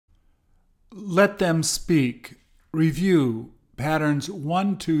Let them speak. Review patterns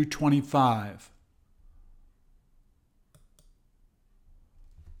 1 to 25.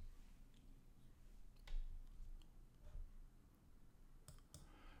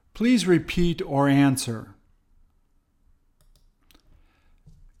 Please repeat or answer.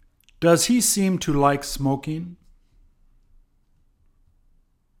 Does he seem to like smoking?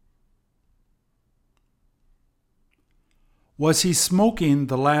 Was he smoking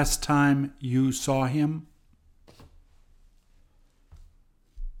the last time you saw him?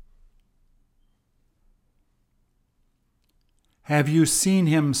 Have you seen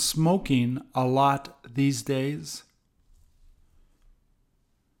him smoking a lot these days?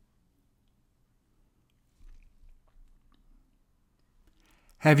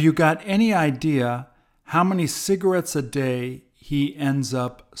 Have you got any idea how many cigarettes a day he ends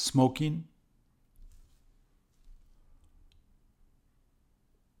up smoking?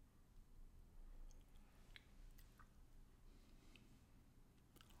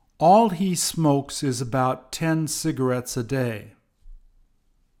 All he smokes is about 10 cigarettes a day.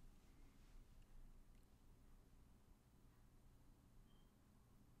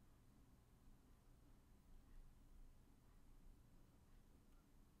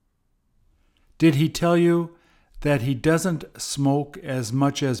 Did he tell you that he doesn't smoke as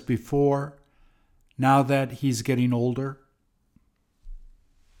much as before, now that he's getting older?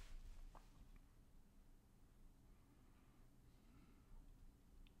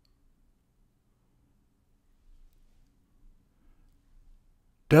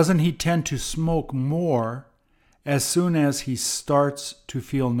 Doesn't he tend to smoke more as soon as he starts to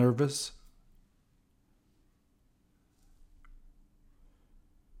feel nervous?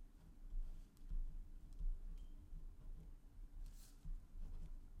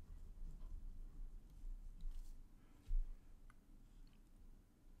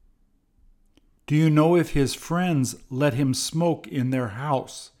 Do you know if his friends let him smoke in their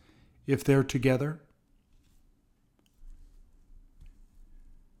house if they're together?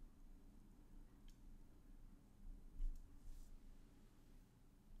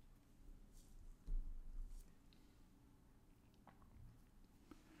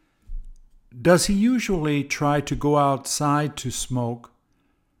 Does he usually try to go outside to smoke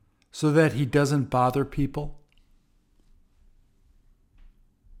so that he doesn't bother people?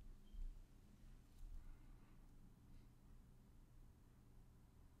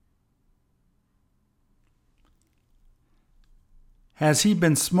 Has he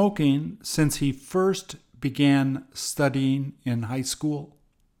been smoking since he first began studying in high school?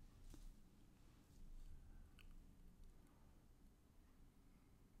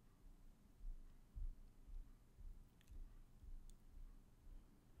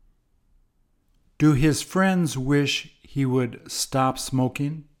 Do his friends wish he would stop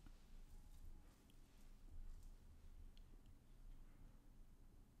smoking?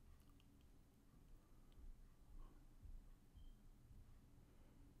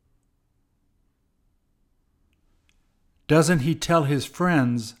 Doesn't he tell his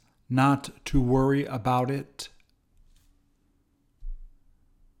friends not to worry about it?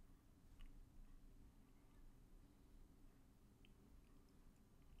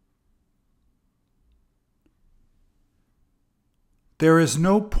 There is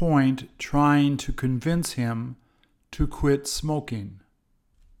no point trying to convince him to quit smoking.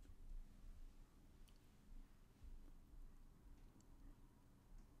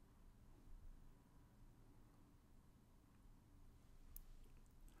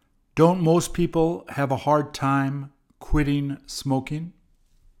 Don't most people have a hard time quitting smoking?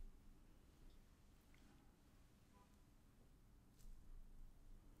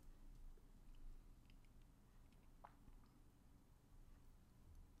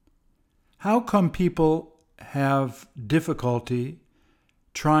 How come people have difficulty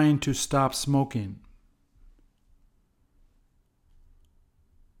trying to stop smoking?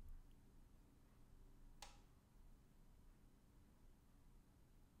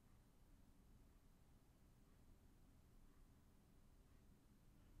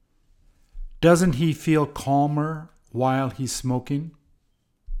 Doesn't he feel calmer while he's smoking?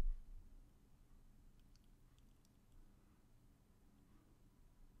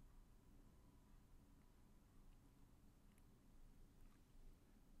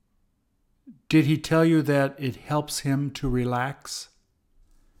 Did he tell you that it helps him to relax?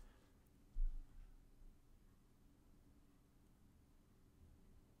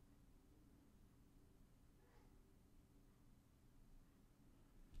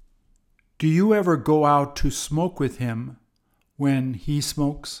 Do you ever go out to smoke with him when he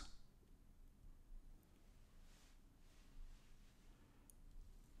smokes?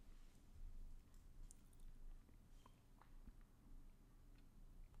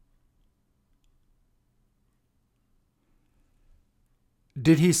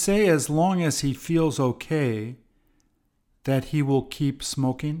 Did he say as long as he feels okay that he will keep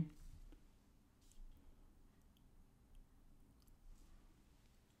smoking?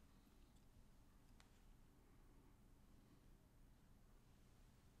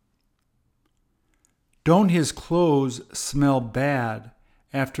 Don't his clothes smell bad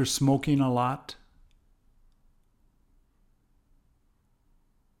after smoking a lot?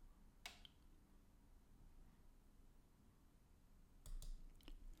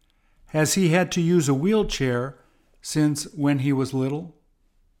 Has he had to use a wheelchair since when he was little?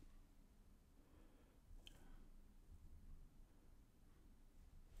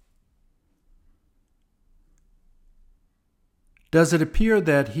 Does it appear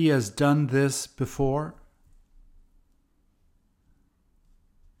that he has done this before?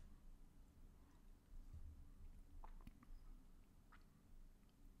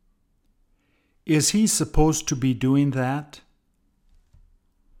 Is he supposed to be doing that?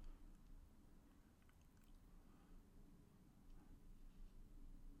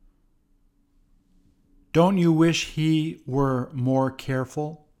 Don't you wish he were more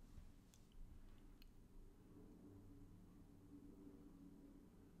careful?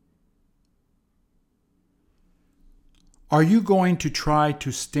 Are you going to try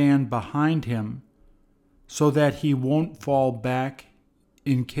to stand behind him so that he won't fall back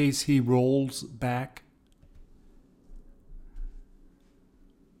in case he rolls back?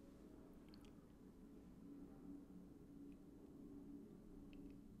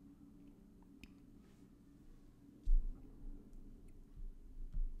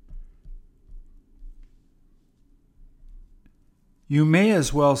 You may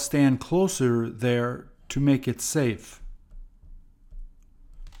as well stand closer there to make it safe.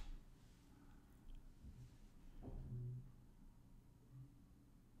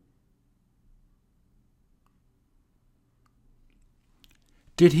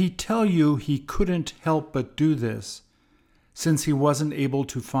 Did he tell you he couldn't help but do this since he wasn't able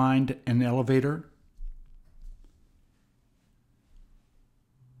to find an elevator?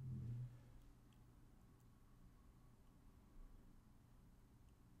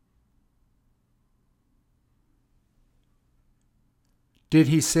 Did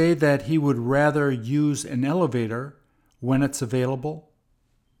he say that he would rather use an elevator when it's available?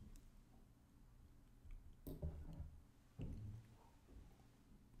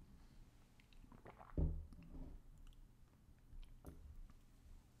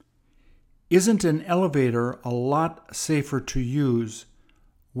 Isn't an elevator a lot safer to use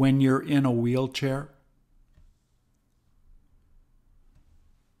when you're in a wheelchair?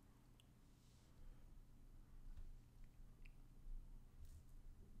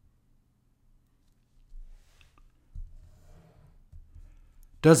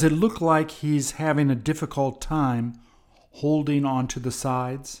 Does it look like he's having a difficult time holding onto the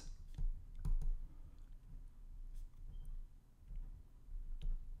sides?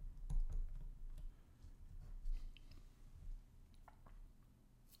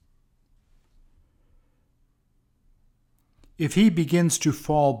 If he begins to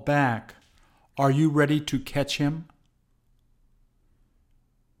fall back, are you ready to catch him?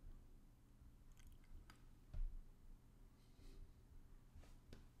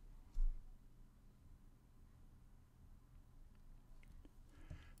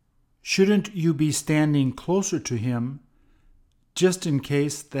 Shouldn't you be standing closer to him just in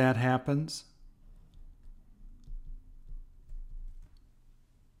case that happens?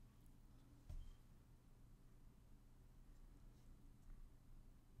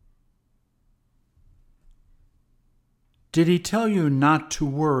 Did he tell you not to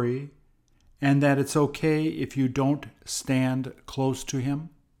worry and that it's okay if you don't stand close to him?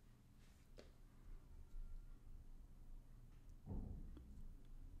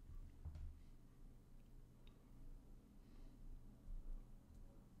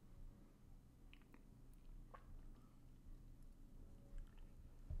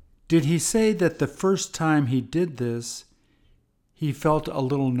 Did he say that the first time he did this, he felt a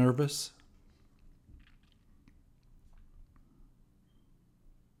little nervous?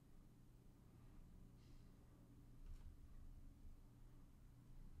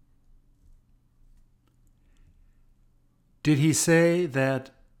 Did he say that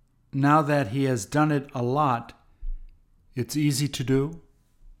now that he has done it a lot, it's easy to do?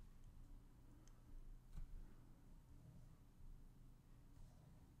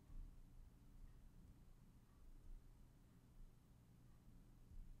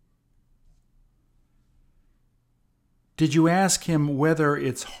 Did you ask him whether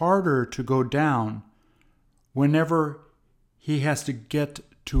it's harder to go down whenever he has to get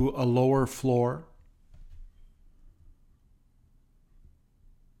to a lower floor?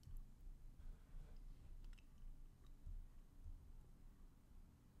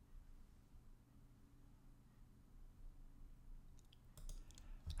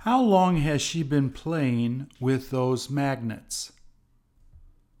 How long has she been playing with those magnets?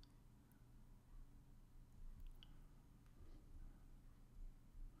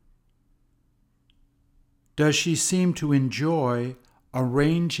 Does she seem to enjoy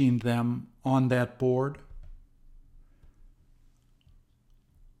arranging them on that board?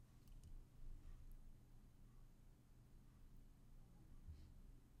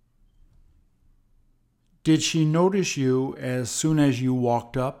 Did she notice you as soon as you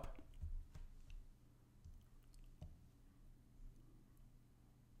walked up?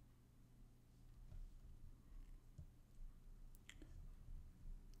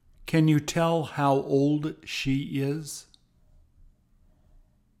 Can you tell how old she is?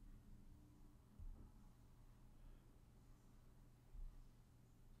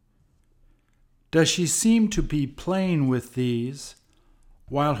 Does she seem to be playing with these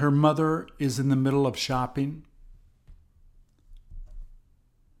while her mother is in the middle of shopping?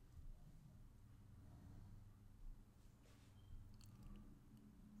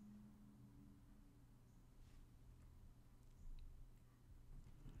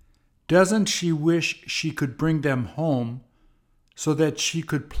 Doesn't she wish she could bring them home so that she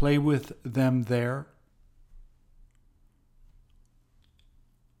could play with them there?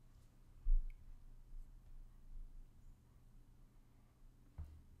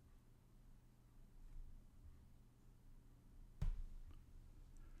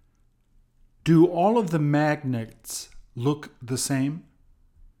 Do all of the magnets look the same?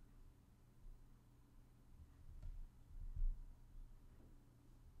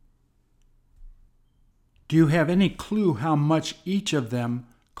 Do you have any clue how much each of them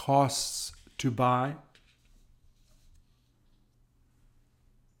costs to buy?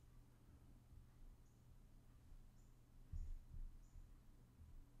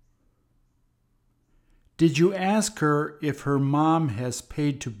 Did you ask her if her mom has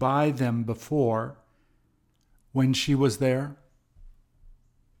paid to buy them before when she was there?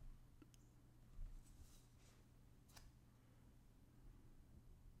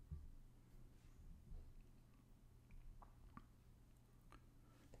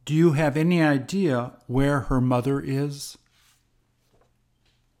 Do you have any idea where her mother is?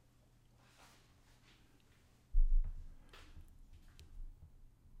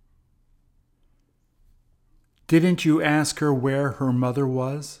 Didn't you ask her where her mother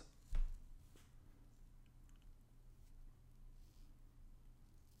was?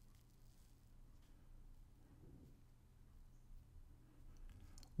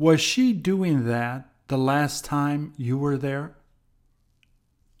 Was she doing that the last time you were there?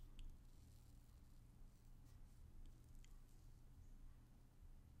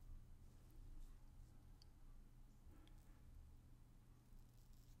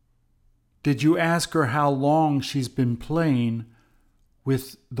 Did you ask her how long she's been playing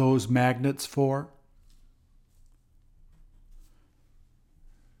with those magnets for?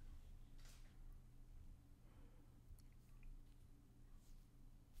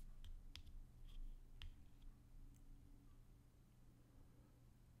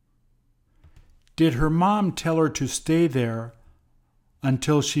 Did her mom tell her to stay there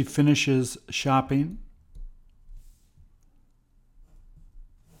until she finishes shopping?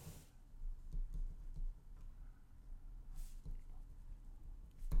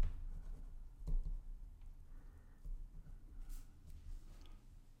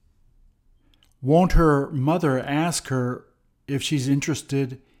 Won't her mother ask her if she's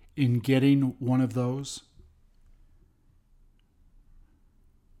interested in getting one of those?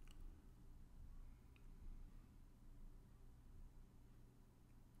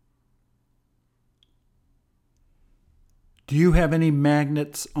 Do you have any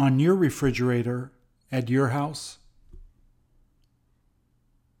magnets on your refrigerator at your house?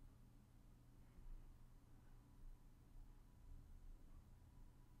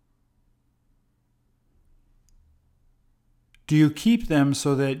 Do you keep them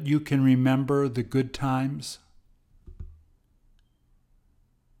so that you can remember the good times?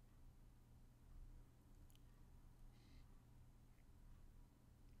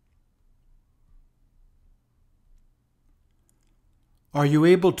 Are you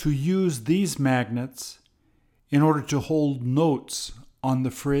able to use these magnets in order to hold notes on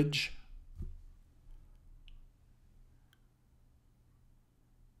the fridge?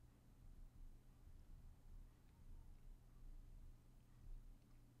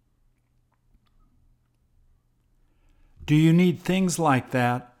 Do you need things like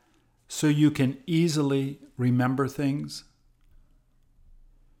that so you can easily remember things?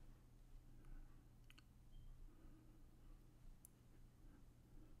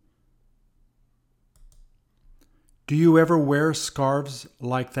 Do you ever wear scarves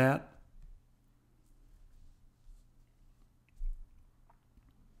like that?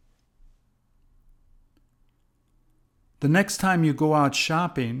 The next time you go out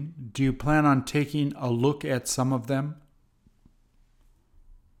shopping, do you plan on taking a look at some of them?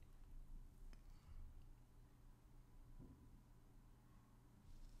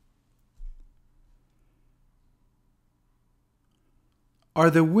 Are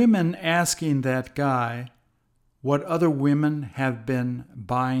the women asking that guy what other women have been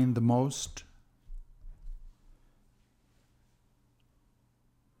buying the most?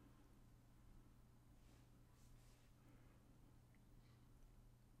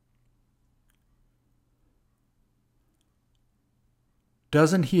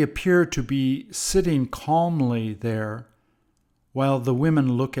 Doesn't he appear to be sitting calmly there while the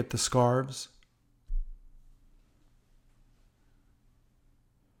women look at the scarves?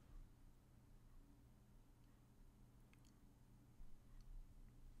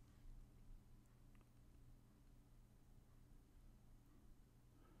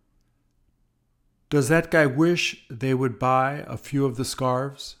 Does that guy wish they would buy a few of the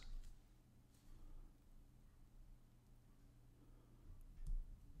scarves?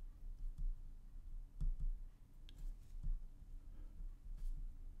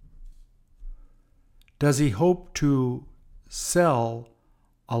 Does he hope to sell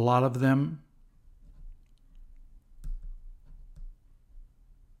a lot of them?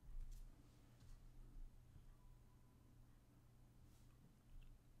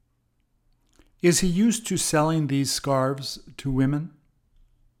 Is he used to selling these scarves to women?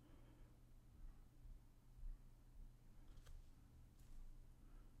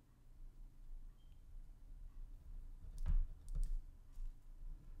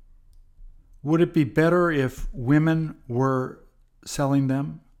 Would it be better if women were selling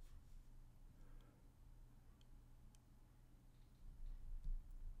them?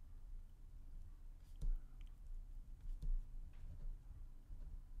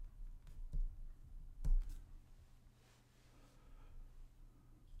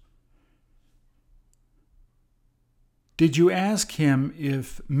 Did you ask him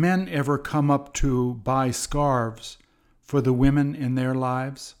if men ever come up to buy scarves for the women in their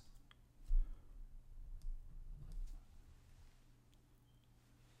lives?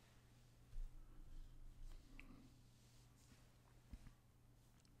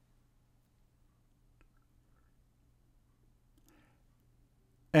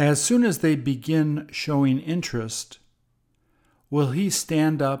 As soon as they begin showing interest, will he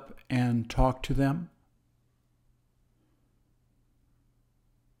stand up and talk to them?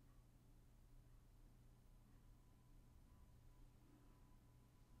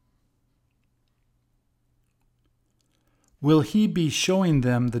 Will he be showing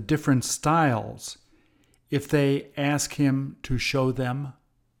them the different styles if they ask him to show them?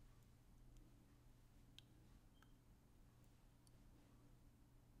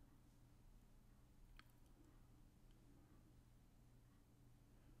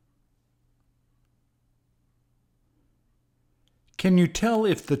 Can you tell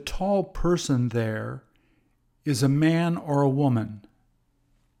if the tall person there is a man or a woman?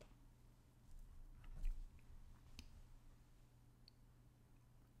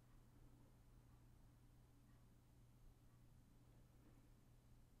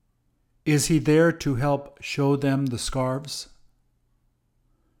 Is he there to help show them the scarves?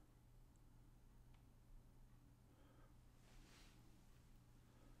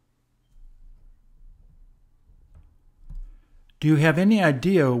 Do you have any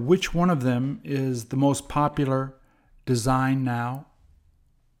idea which one of them is the most popular design now?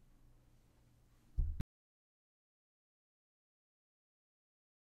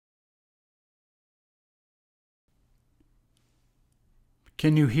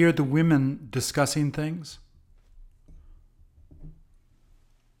 Can you hear the women discussing things?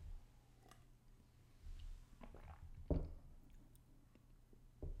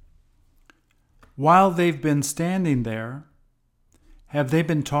 While they've been standing there, have they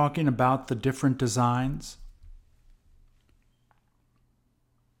been talking about the different designs?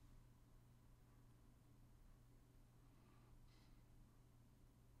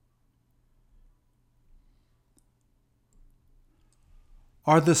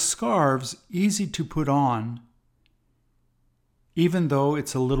 Are the scarves easy to put on, even though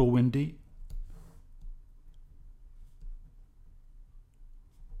it's a little windy?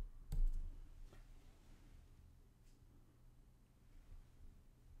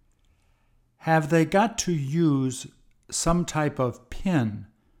 Have they got to use some type of pin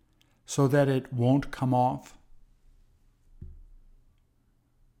so that it won't come off?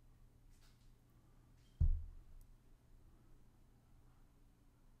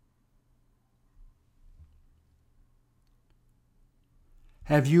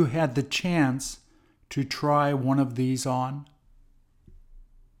 Have you had the chance to try one of these on?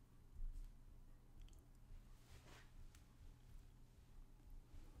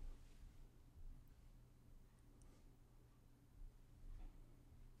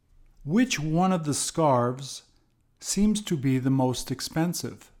 Which one of the scarves seems to be the most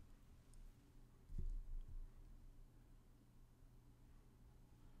expensive?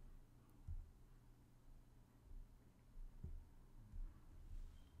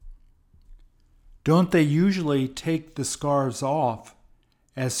 Don't they usually take the scarves off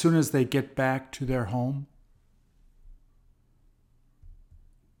as soon as they get back to their home?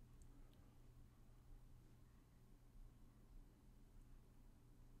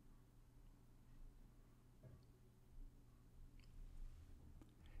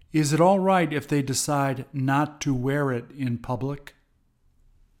 Is it all right if they decide not to wear it in public?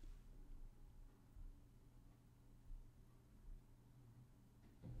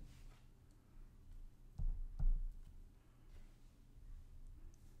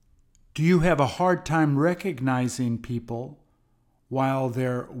 Do you have a hard time recognizing people while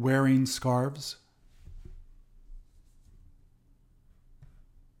they're wearing scarves?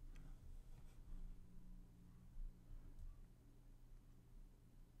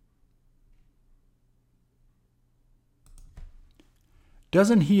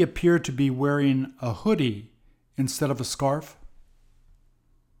 Doesn't he appear to be wearing a hoodie instead of a scarf?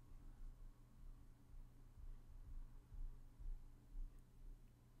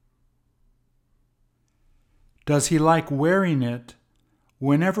 Does he like wearing it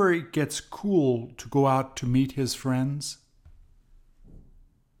whenever it gets cool to go out to meet his friends?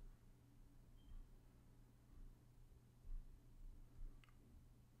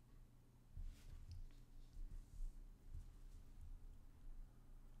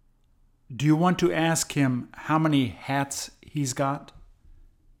 Do you want to ask him how many hats he's got?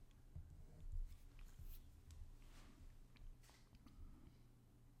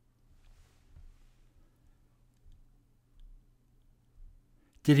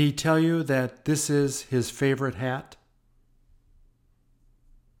 Did he tell you that this is his favorite hat?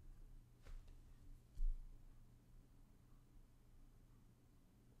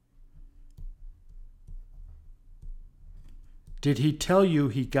 Did he tell you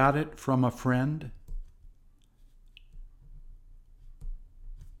he got it from a friend?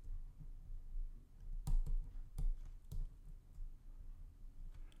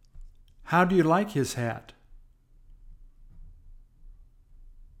 How do you like his hat?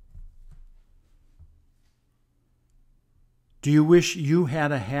 Do you wish you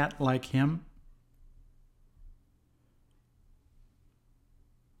had a hat like him?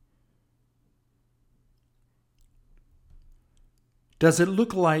 Does it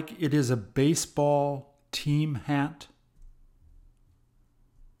look like it is a baseball team hat?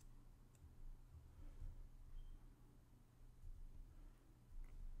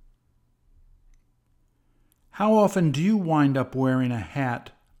 How often do you wind up wearing a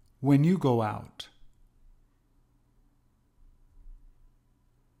hat when you go out?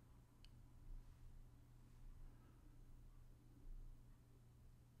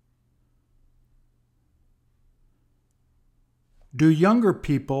 Do younger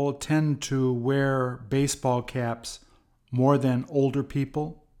people tend to wear baseball caps more than older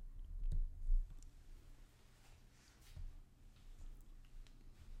people?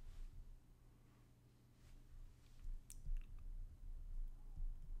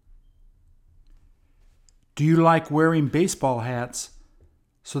 Do you like wearing baseball hats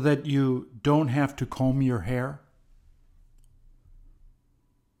so that you don't have to comb your hair?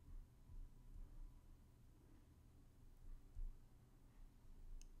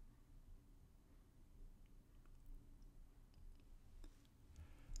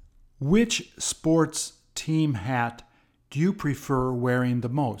 Which sports team hat do you prefer wearing the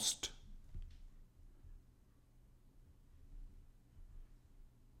most?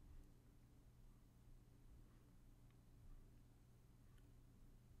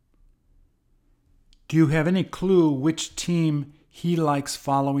 Do you have any clue which team he likes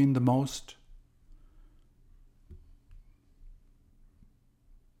following the most?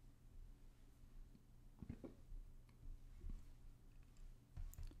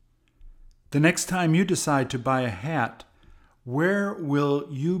 The next time you decide to buy a hat, where will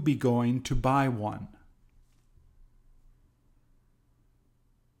you be going to buy one?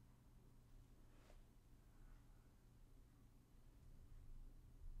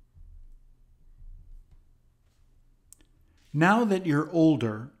 Now that you're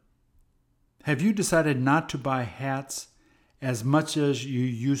older, have you decided not to buy hats as much as you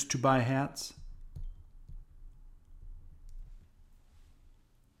used to buy hats?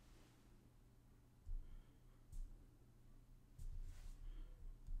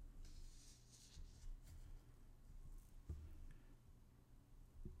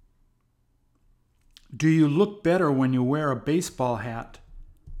 Do you look better when you wear a baseball hat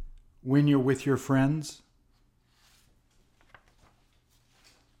when you're with your friends?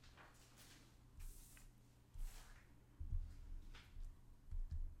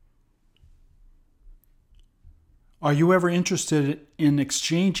 Are you ever interested in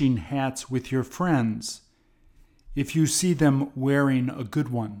exchanging hats with your friends if you see them wearing a good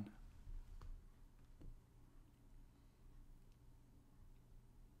one?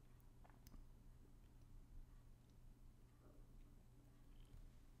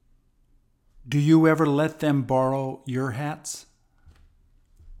 Do you ever let them borrow your hats?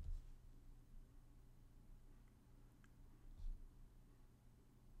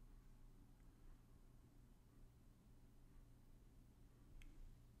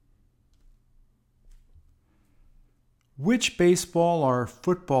 Which baseball or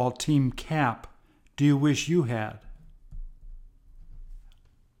football team cap do you wish you had?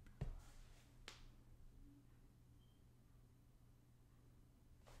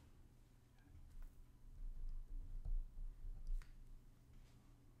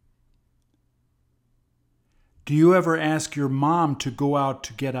 Do you ever ask your mom to go out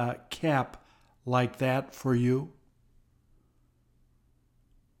to get a cap like that for you?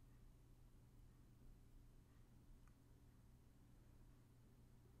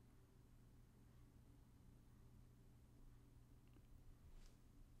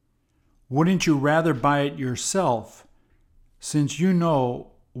 Wouldn't you rather buy it yourself since you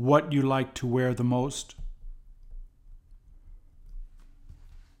know what you like to wear the most?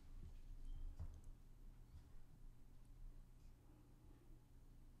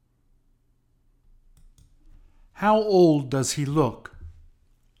 How old does he look?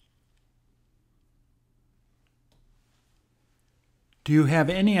 Do you have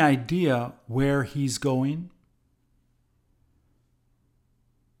any idea where he's going?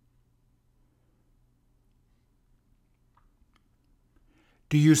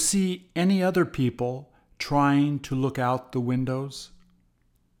 Do you see any other people trying to look out the windows?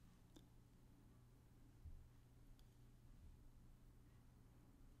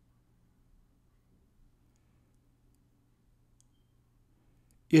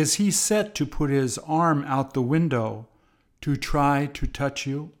 Is he set to put his arm out the window to try to touch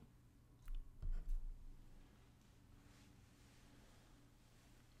you?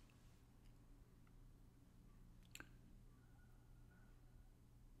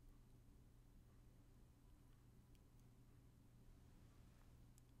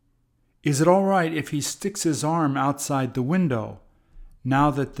 Is it all right if he sticks his arm outside the window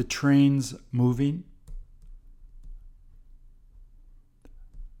now that the train's moving?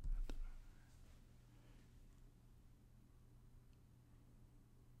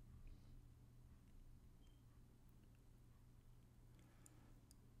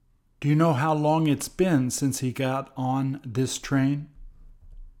 Do you know how long it's been since he got on this train?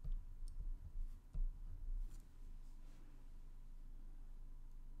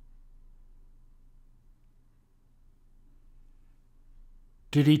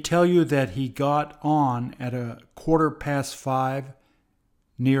 Did he tell you that he got on at 5:15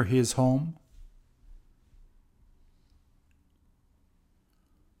 near his home?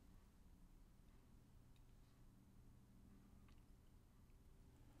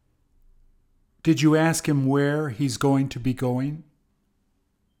 Did you ask him where he's going to be going?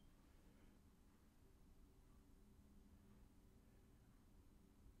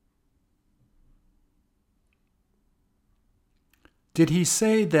 Did he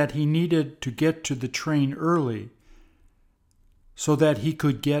say that he needed to get to the train early so that he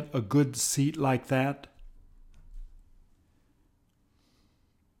could get a good seat like that?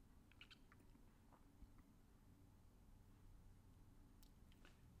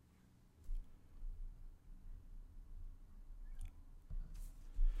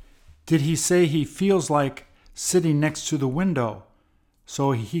 Did he say he feels like sitting next to the window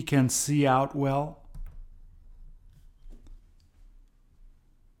so he can see out well?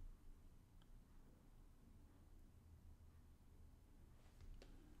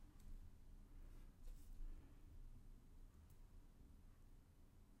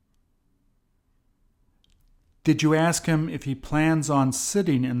 Did you ask him if he plans on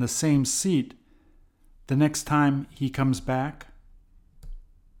sitting in the same seat the next time he comes back?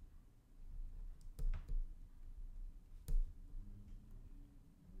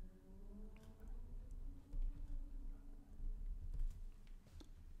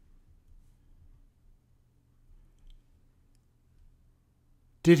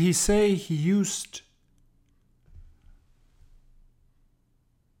 Did he say he used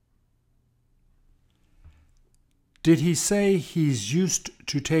Did he say he's used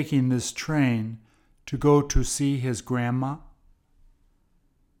to taking this train to go to see his grandma?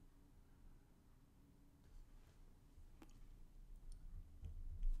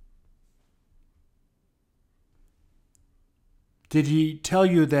 Did he tell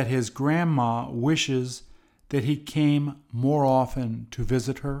you that his grandma wishes that he came more often to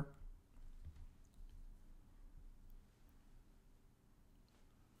visit her?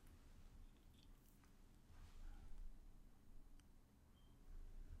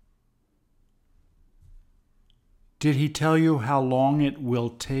 Did he tell you how long it will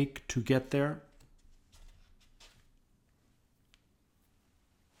take to get there?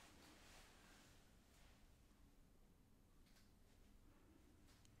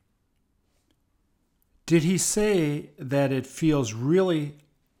 Did he say that it feels really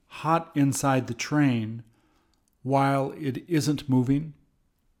hot inside the train while it isn't moving?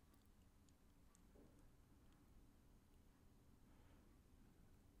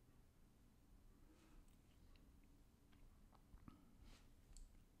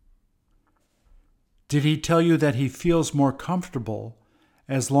 Did he tell you that he feels more comfortable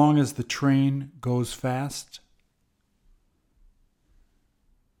as long as the train goes fast?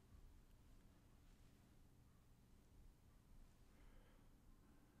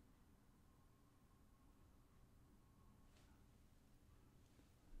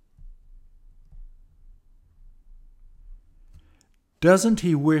 Doesn't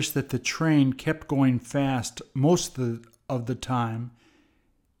he wish that the train kept going fast most of the time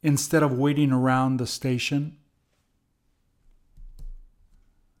instead of waiting around the station?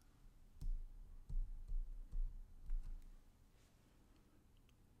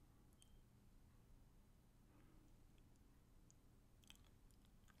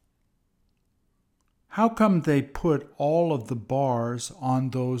 How come they put all of the bars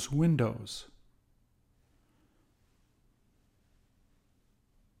on those windows?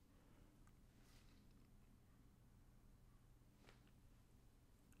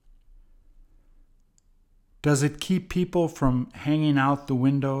 Does it keep people from hanging out the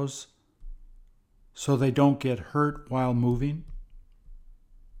windows so they don't get hurt while moving?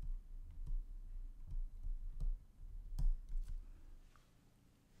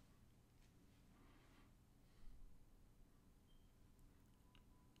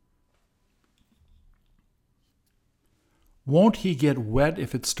 Won't he get wet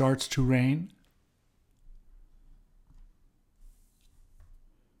if it starts to rain?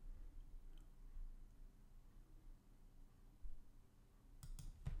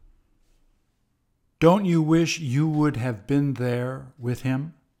 Don't you wish you would have been there with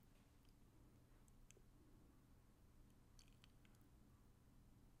him?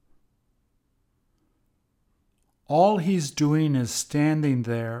 All he's doing is standing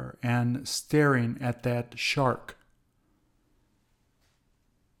there and staring at that shark.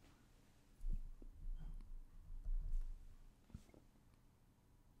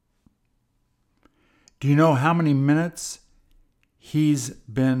 Do you know how many minutes he's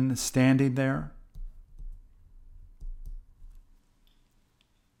been standing there?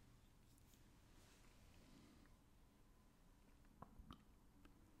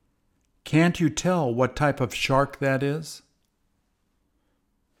 Can't you tell what type of shark that is?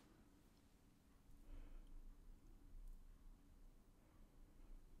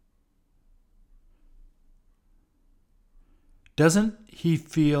 Doesn't he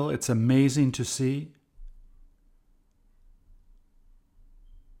feel it's amazing to see?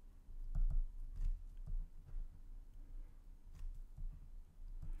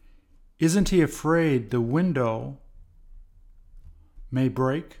 Isn't he afraid the window may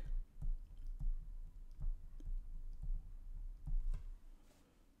break?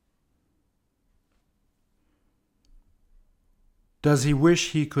 Does he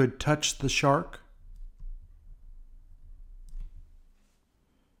wish he could touch the shark?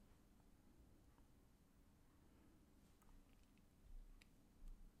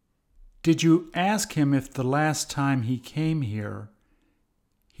 Did you ask him if the last time he came here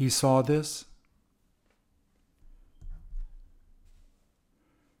he saw this?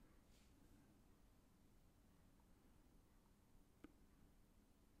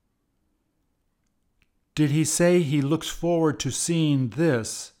 Did he say he looks forward to seeing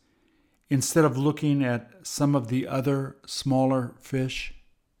this instead of looking at some of the other smaller fish?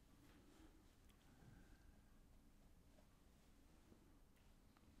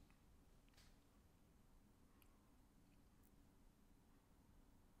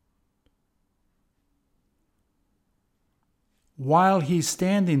 While he's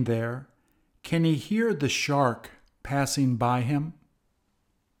standing there, can he hear the shark passing by him?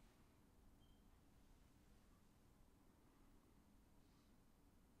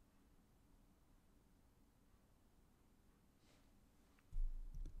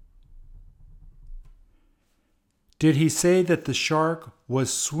 Did he say that the shark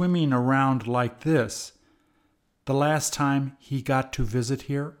was swimming around like this the last time he got to visit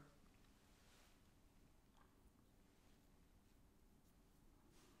here?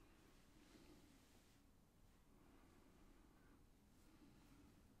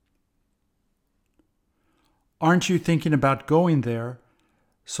 Aren't you thinking about going there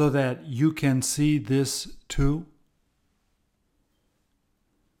so that you can see this too?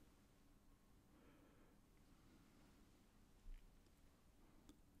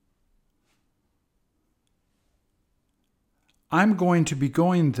 I'm going to be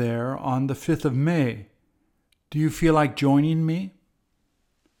going there on the 5th of May. Do you feel like joining me?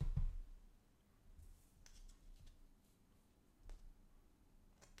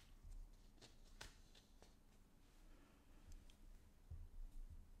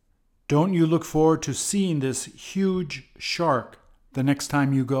 Don't you look forward to seeing this huge shark the next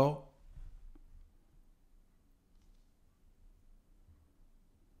time you go?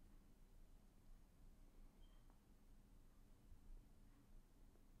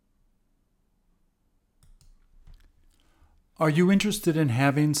 Are you interested in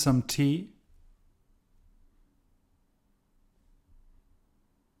having some tea?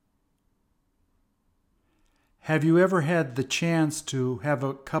 Have you ever had the chance to have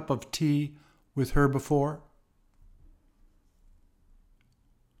a cup of tea with her before?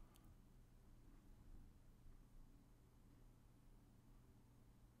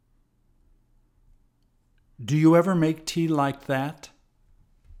 Do you ever make tea like that?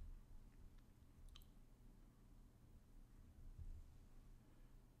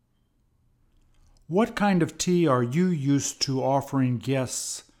 What kind of tea are you used to offering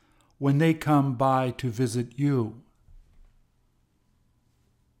guests when they come by to visit you?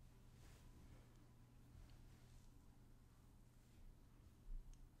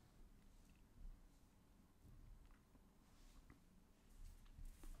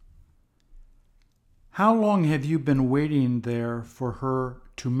 How long have you been waiting there for her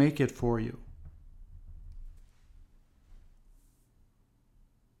to make it for you?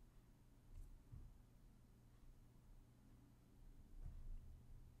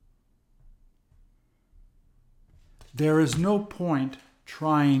 There is no point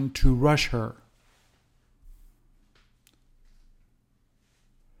trying to rush her.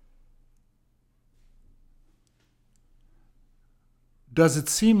 Does it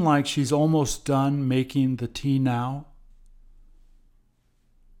seem like she's almost done making the tea now?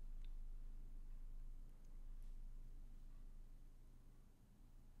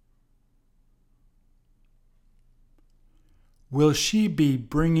 Will she be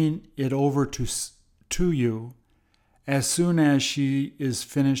bringing it over to you as soon as she is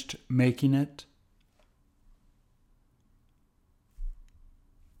finished making it?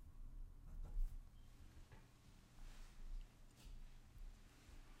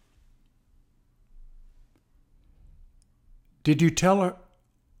 Did you tell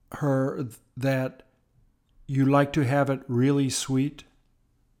her that you like to have it really sweet?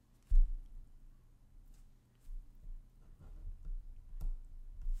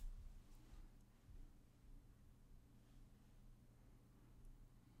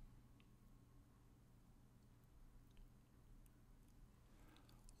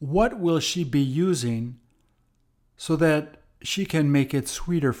 What will she be using so that she can make it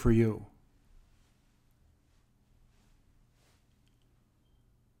sweeter for you?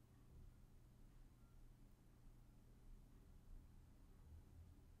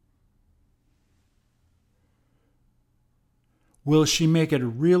 Will she make it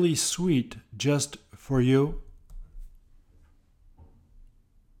really sweet just for you?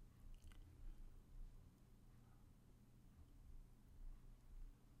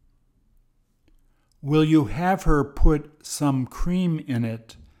 Will you have her put some cream in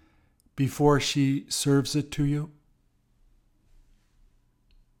it before she serves it to you?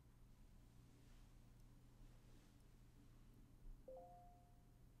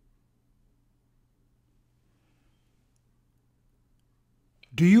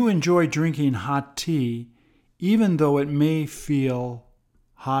 Do you enjoy drinking hot tea even though it may feel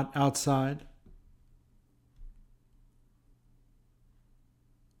hot outside?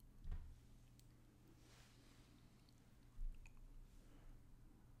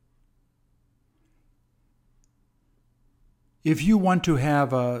 If you want to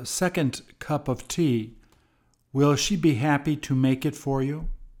have a second cup of tea, will she be happy to make it for you?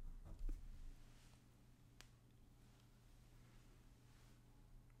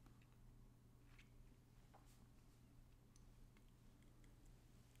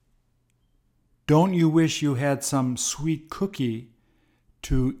 Don't you wish you had some sweet cookie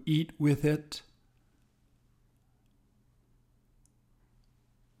to eat with it?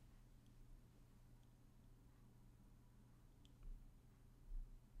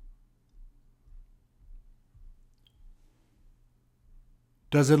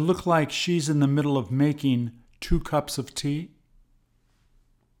 Does it look like she's in the middle of making 2 cups of tea?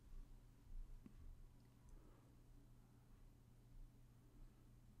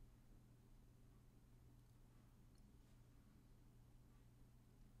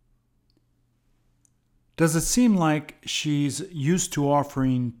 Does it seem like she's used to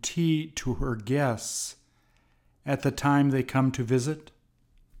offering tea to her guests at the time they come to visit?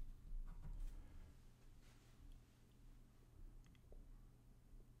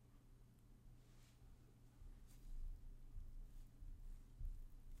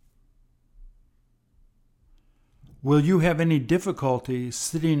 Will you have any difficulty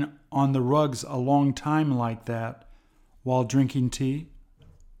sitting on the rugs a long time like that while drinking tea?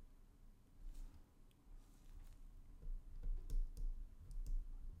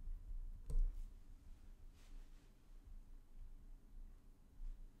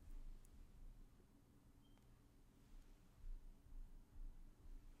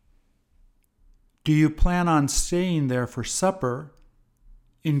 Do you plan on staying there for supper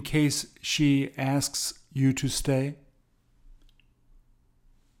in case she asks you to stay?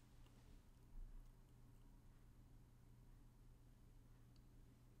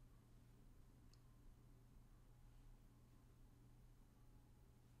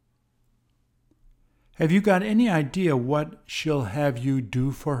 Have you got any idea what she'll have you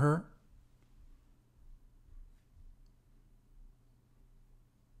do for her?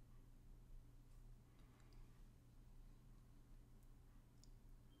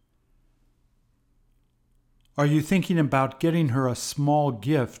 Are you thinking about getting her a small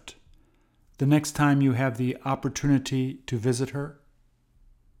gift the next time you have the opportunity to visit her?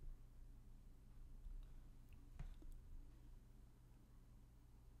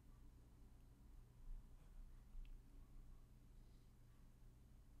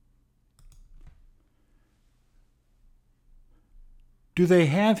 Do they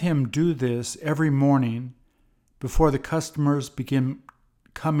have him do this every morning before the customers begin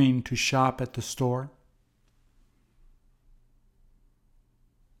coming to shop at the store?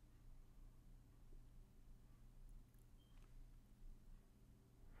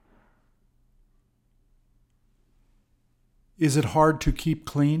 Is it hard to keep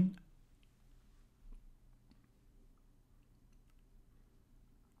clean?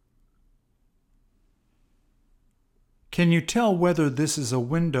 Can you tell whether this is a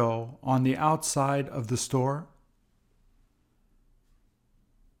window on the outside of the store?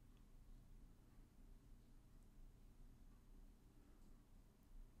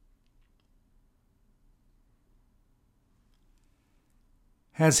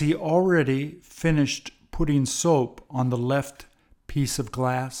 Has he already finished putting soap on the left piece of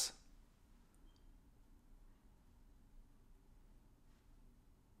glass?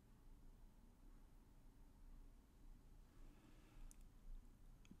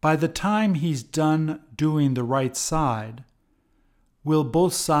 By the time he's done doing the right side, will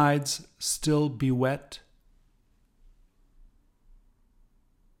both sides still be wet?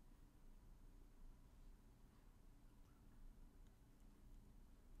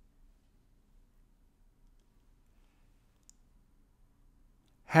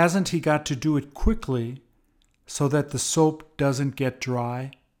 Hasn't he got to do it quickly so that the soap doesn't get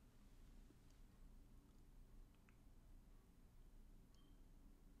dry?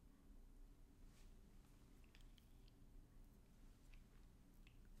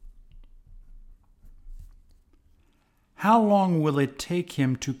 How long will it take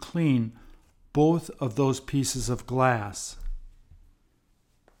him to clean both of those pieces of glass?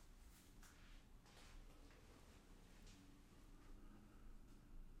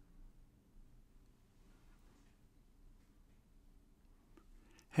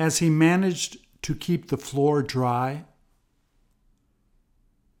 Has he managed to keep the floor dry?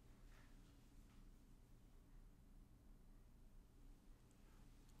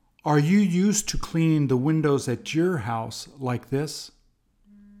 Are you used to cleaning the windows at your house like this?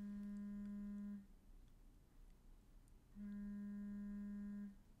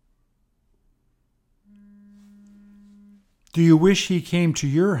 Do you wish he came to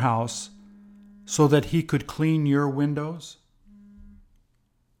your house so that he could clean your windows?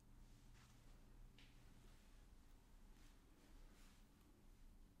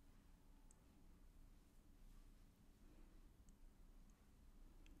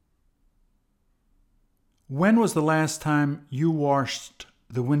 When was the last time you washed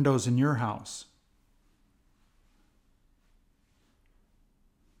the windows in your house?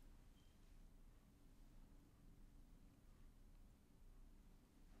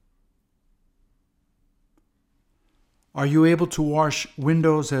 Are you able to wash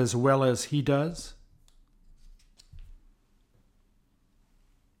windows as well as he does?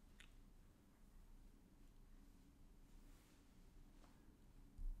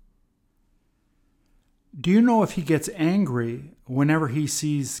 Do you know if he gets angry whenever he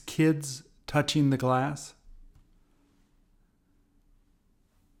sees kids touching the glass?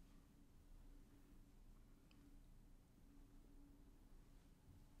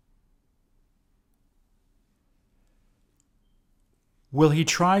 Will he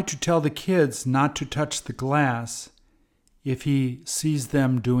try to tell the kids not to touch the glass if he sees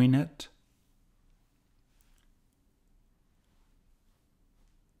them doing it?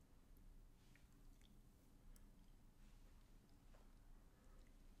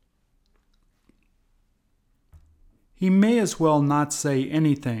 He may as well not say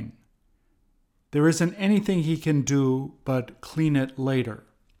anything. There isn't anything he can do but clean it later.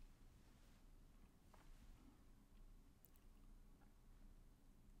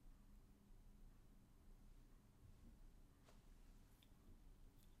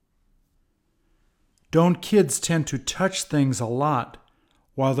 Don't kids tend to touch things a lot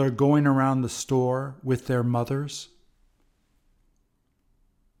while they're going around the store with their mothers?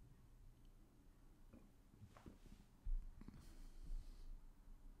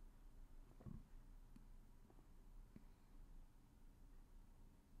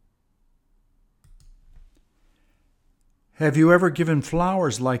 Have you ever given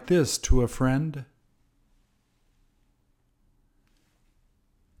flowers like this to a friend?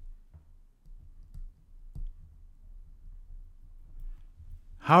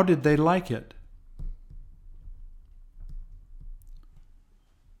 How did they like it?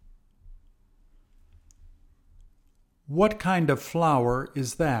 What kind of flower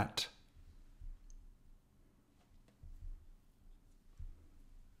is that?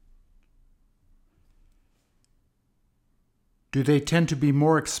 Do they tend to be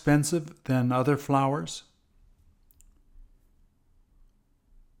more expensive than other flowers?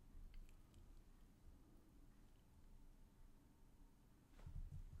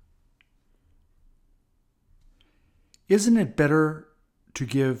 Isn't it better to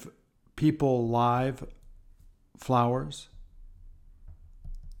give people live flowers?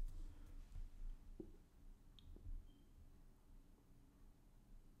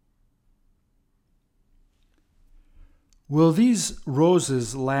 Will these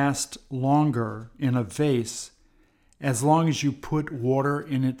roses last longer in a vase as long as you put water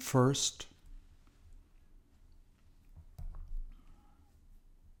in it first?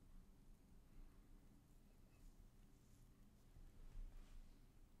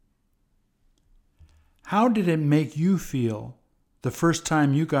 How did it make you feel the first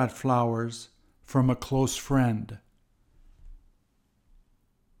time you got flowers from a close friend?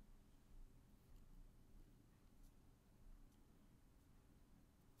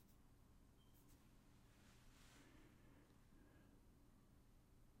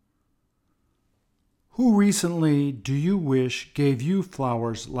 Who recently do you wish gave you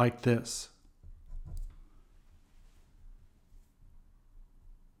flowers like this?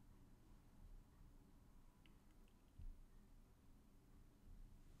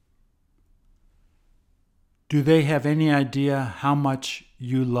 Do they have any idea how much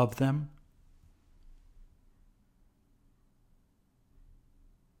you love them?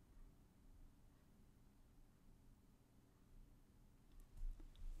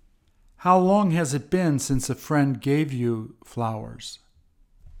 How long has it been since a friend gave you flowers?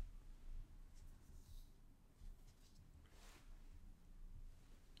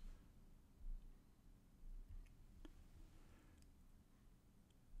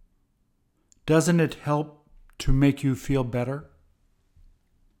 Doesn't it help to make you feel better?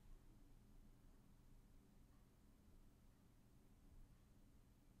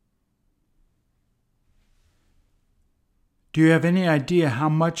 Do you have any idea how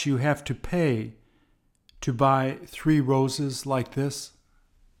much you have to pay to buy 3 roses like this?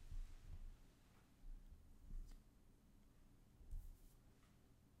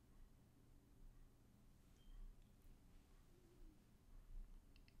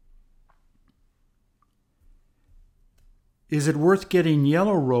 Is it worth getting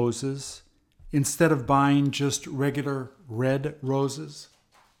yellow roses instead of buying just regular red roses?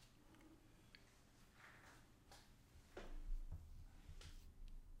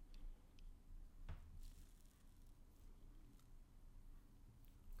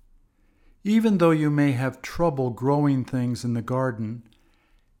 Even though you may have trouble growing things in the garden,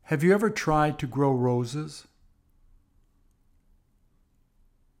 have you ever tried to grow roses?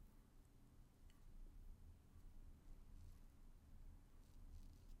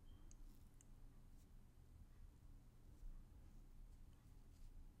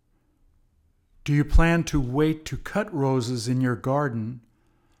 Do you plan to wait to cut roses in your garden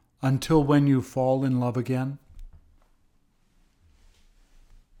until when you fall in love again?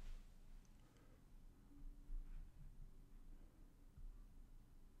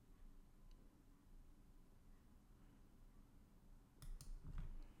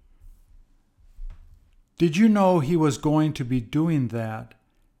 Did you know he was going to be doing that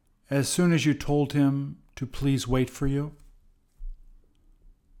as soon as you told him to please wait for you?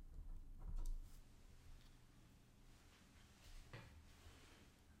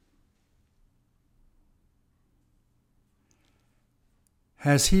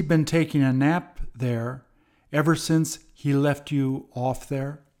 Has he been taking a nap there ever since he left you off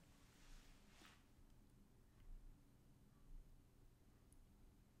there?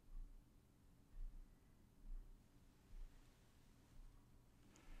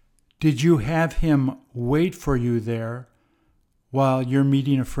 Did you have him wait for you there while you're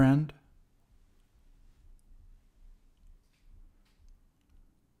meeting a friend?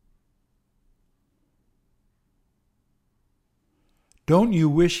 Don't you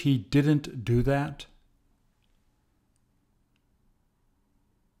wish he didn't do that?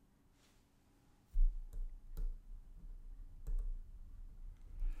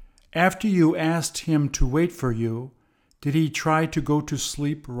 After you asked him to wait for you, did he try to go to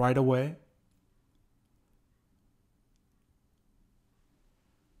sleep right away?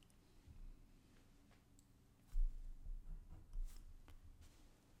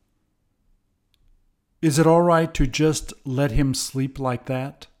 Is it all right to just let him sleep like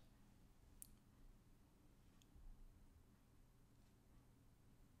that?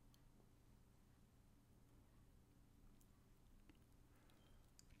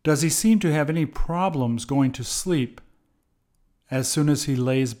 Does he seem to have any problems going to sleep as soon as he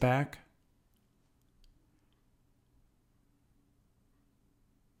lays back?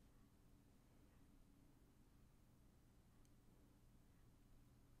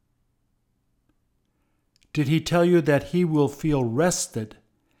 Did he tell you that he will feel rested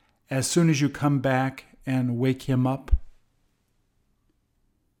as soon as you come back and wake him up?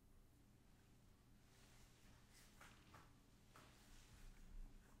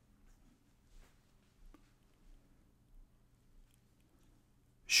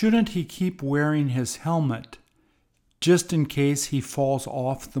 Shouldn't he keep wearing his helmet just in case he falls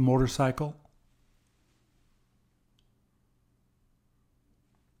off the motorcycle?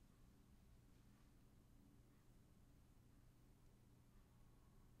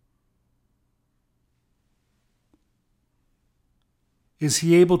 Is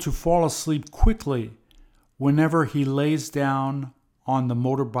he able to fall asleep quickly whenever he lays down on the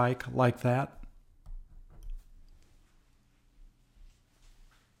motorbike like that?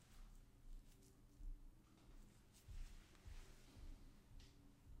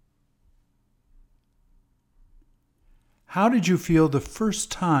 How did you feel the first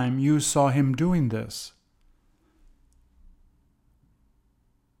time you saw him doing this?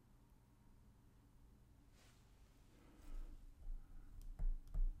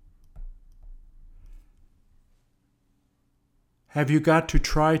 Have you got to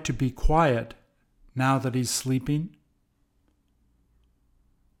try to be quiet now that he's sleeping?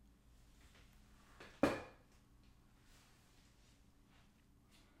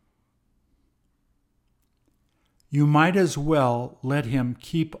 You might as well let him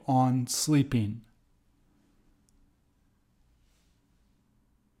keep on sleeping.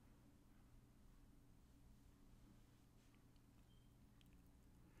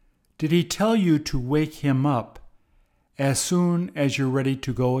 Did he tell you to wake him up as soon as you're ready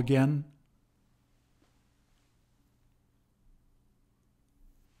to go again?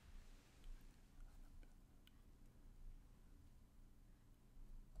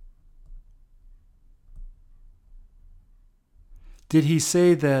 Did he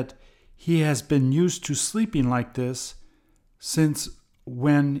say that he has been used to sleeping like this since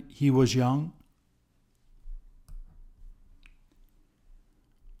when he was young?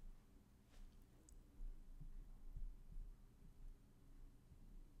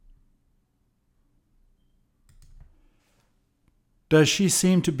 Does she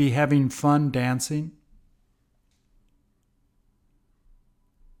seem to be having fun dancing?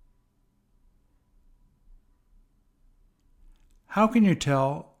 How can you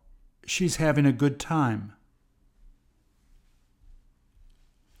tell she's having a good time?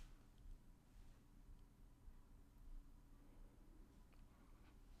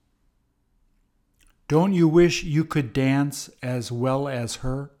 Don't you wish you could dance as well as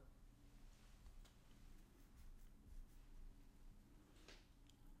her?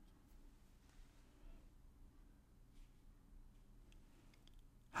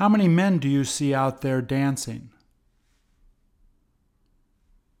 How many men do you see out there dancing?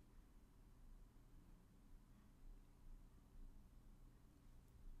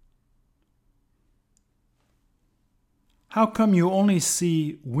 How come you only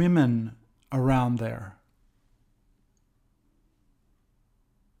see women around there?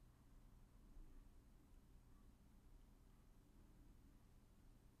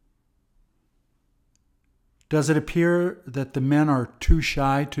 Does it appear that the men are too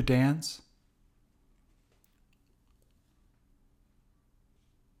shy to dance?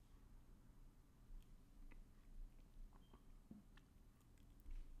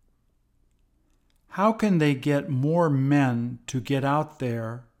 How can they get more men to get out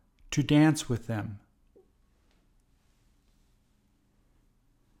there to dance with them?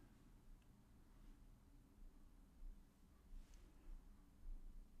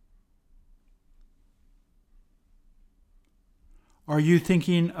 Are you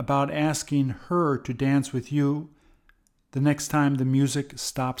thinking about asking her to dance with you the next time the music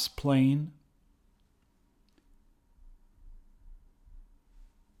stops playing?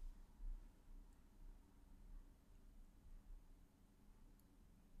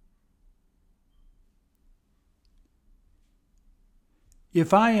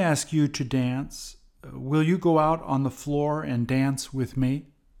 If I ask you to dance, will you go out on the floor and dance with me?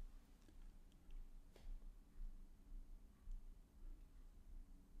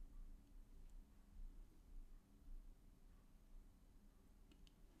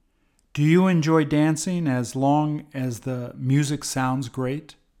 Do you enjoy dancing as long as the music sounds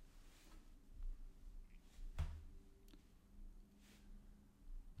great?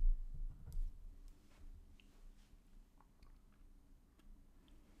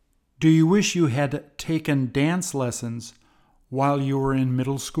 Do you wish you had taken dance lessons while you were in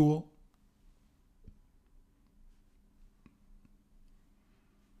middle school?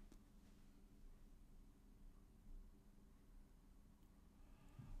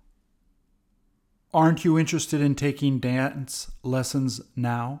 Aren't you interested in taking dance lessons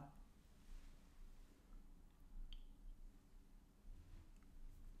now?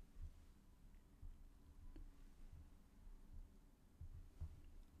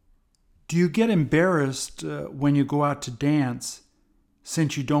 Do you get embarrassed when you go out to dance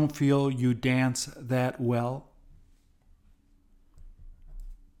since you don't feel you dance that well?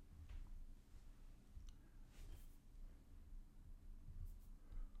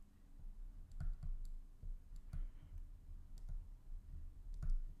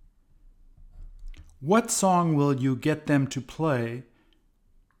 What song will you get them to play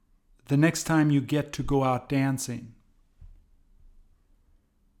the next time you get to go out dancing?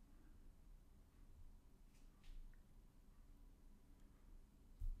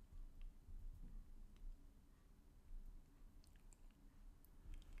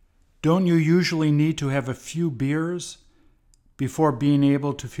 Don't you usually need to have a few beers before being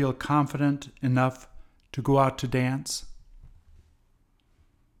able to feel confident enough to go out to dance?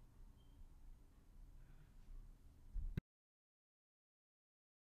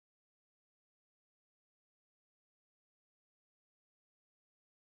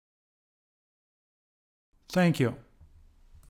 Thank you.